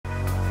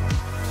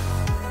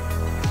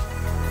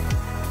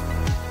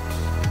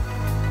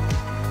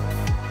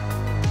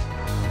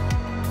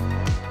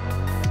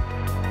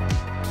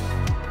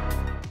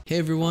Hey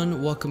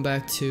everyone, welcome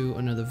back to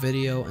another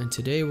video, and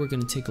today we're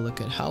going to take a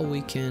look at how we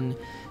can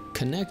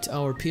connect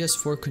our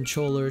PS4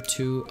 controller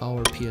to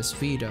our PS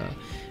Vita.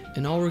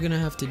 And all we're going to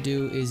have to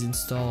do is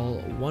install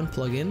one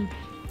plugin,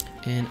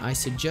 and I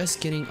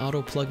suggest getting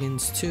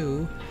Autoplugins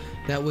too.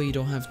 That way you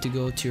don't have to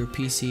go to your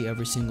PC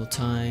every single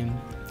time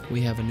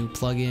we have a new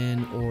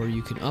plugin, or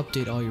you can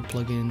update all your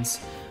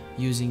plugins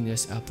using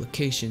this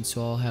application.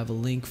 So I'll have a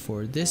link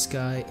for this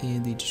guy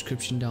in the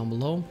description down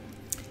below.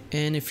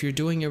 And if you're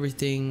doing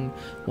everything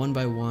one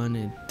by one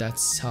and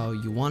that's how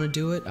you want to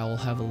do it, I will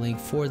have a link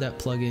for that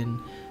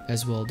plugin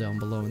as well down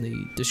below in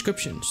the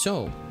description.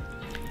 So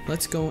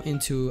let's go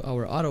into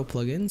our auto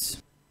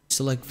plugins,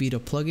 select Vita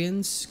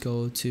plugins,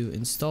 go to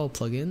install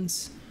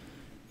plugins,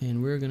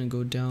 and we're going to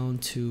go down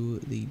to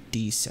the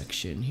D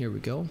section. Here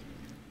we go.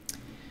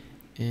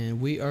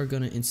 And we are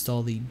going to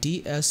install the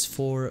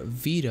DS4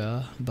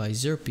 Vita by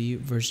Xerpe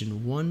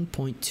version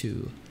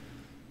 1.2.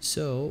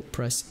 So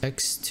press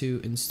X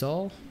to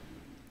install.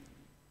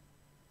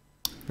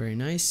 Very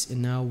nice.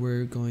 And now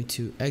we're going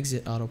to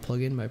exit auto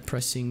plugin by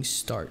pressing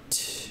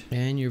start,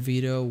 and your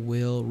Vita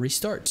will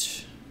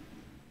restart.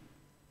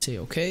 Say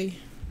OK.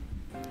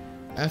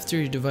 After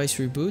your device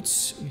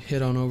reboots,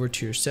 head on over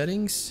to your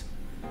settings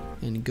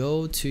and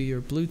go to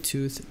your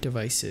Bluetooth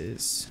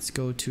devices. Let's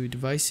go to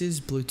devices,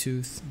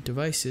 Bluetooth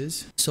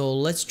devices. So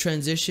let's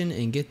transition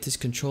and get this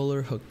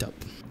controller hooked up.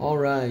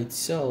 Alright,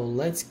 so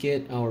let's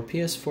get our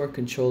PS4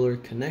 controller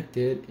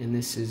connected, and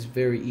this is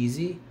very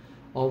easy.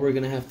 All we're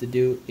gonna have to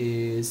do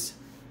is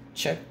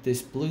check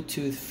this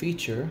Bluetooth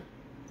feature,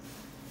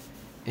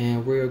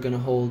 and we're gonna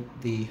hold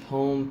the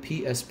home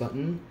PS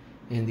button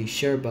and the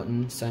share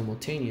button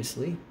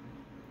simultaneously.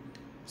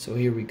 So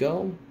here we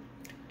go.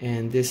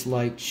 And this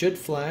light should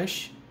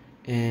flash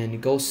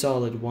and go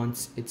solid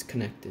once it's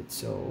connected.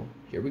 So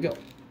here we go.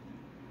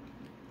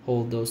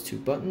 Hold those two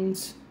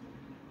buttons.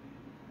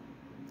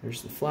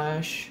 There's the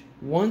flash.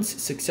 Once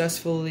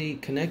successfully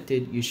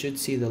connected, you should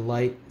see the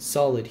light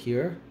solid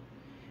here,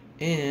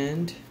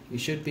 and you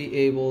should be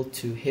able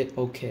to hit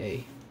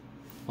OK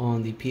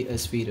on the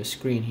PS Vita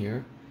screen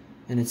here.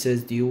 And it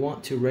says, do you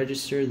want to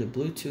register the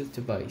Bluetooth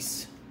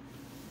device?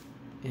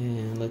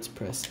 And let's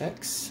press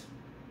X.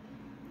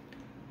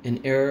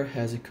 An error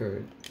has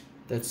occurred.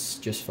 That's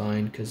just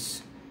fine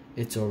because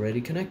it's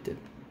already connected.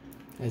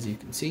 As you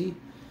can see,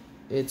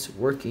 it's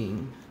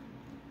working.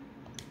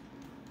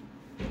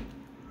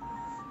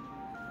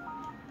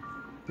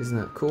 Isn't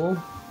that cool?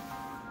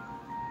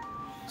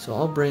 So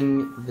I'll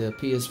bring the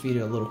PS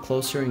Vita a little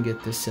closer and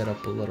get this set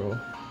up a little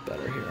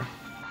better here.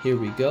 Here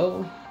we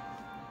go.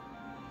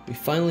 We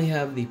finally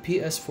have the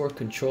PS4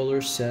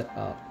 controller set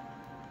up.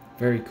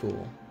 Very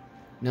cool.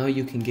 Now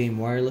you can game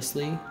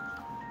wirelessly.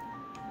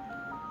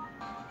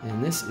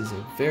 And this is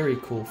a very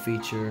cool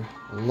feature.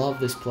 I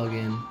love this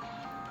plugin,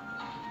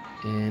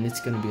 and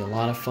it's going to be a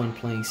lot of fun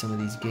playing some of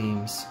these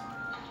games.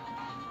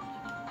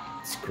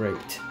 It's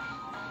great.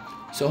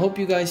 So I hope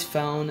you guys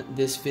found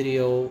this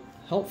video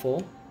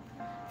helpful.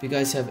 If you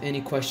guys have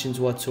any questions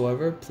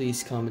whatsoever,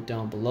 please comment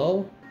down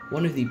below.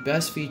 One of the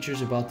best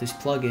features about this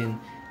plugin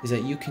is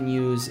that you can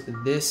use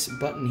this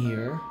button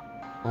here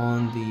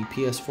on the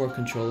PS4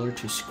 controller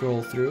to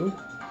scroll through,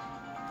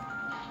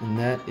 and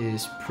that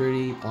is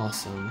pretty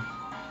awesome.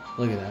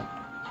 Look at that.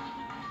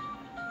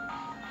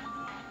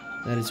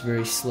 That is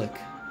very slick.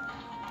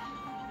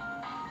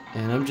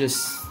 And I'm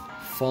just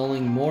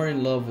falling more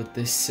in love with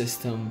this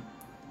system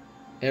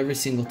every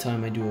single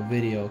time I do a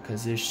video,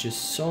 because there's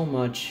just so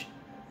much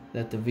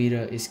that the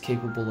Vita is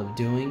capable of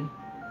doing.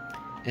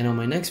 And on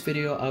my next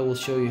video, I will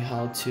show you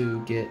how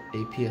to get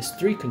a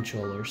PS3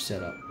 controller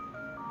set up,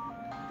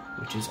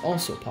 which is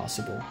also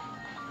possible.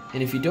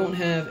 And if you don't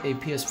have a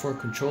PS4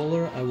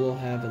 controller, I will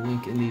have a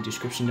link in the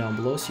description down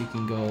below so you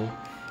can go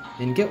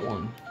and get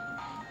one.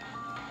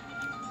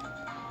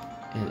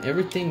 And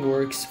everything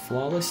works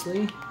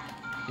flawlessly,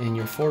 and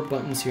your 4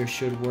 buttons here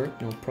should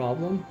work no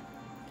problem.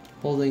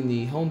 Holding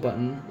the home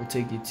button will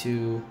take you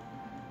to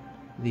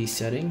the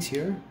settings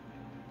here.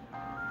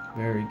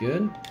 Very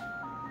good.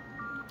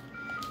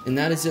 And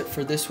that is it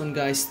for this one,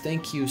 guys.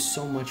 Thank you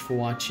so much for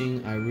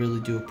watching. I really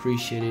do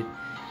appreciate it.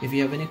 If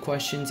you have any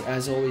questions,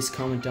 as always,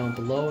 comment down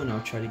below and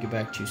I'll try to get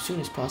back to you as soon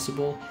as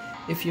possible.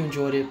 If you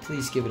enjoyed it,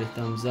 please give it a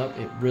thumbs up.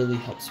 It really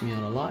helps me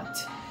out a lot.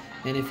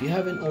 And if you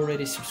haven't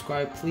already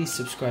subscribed, please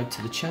subscribe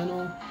to the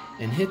channel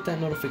and hit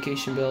that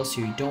notification bell so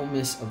you don't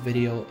miss a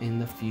video in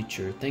the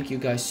future. Thank you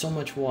guys so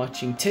much for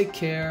watching. Take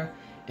care,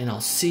 and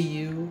I'll see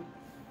you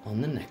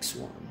on the next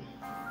one.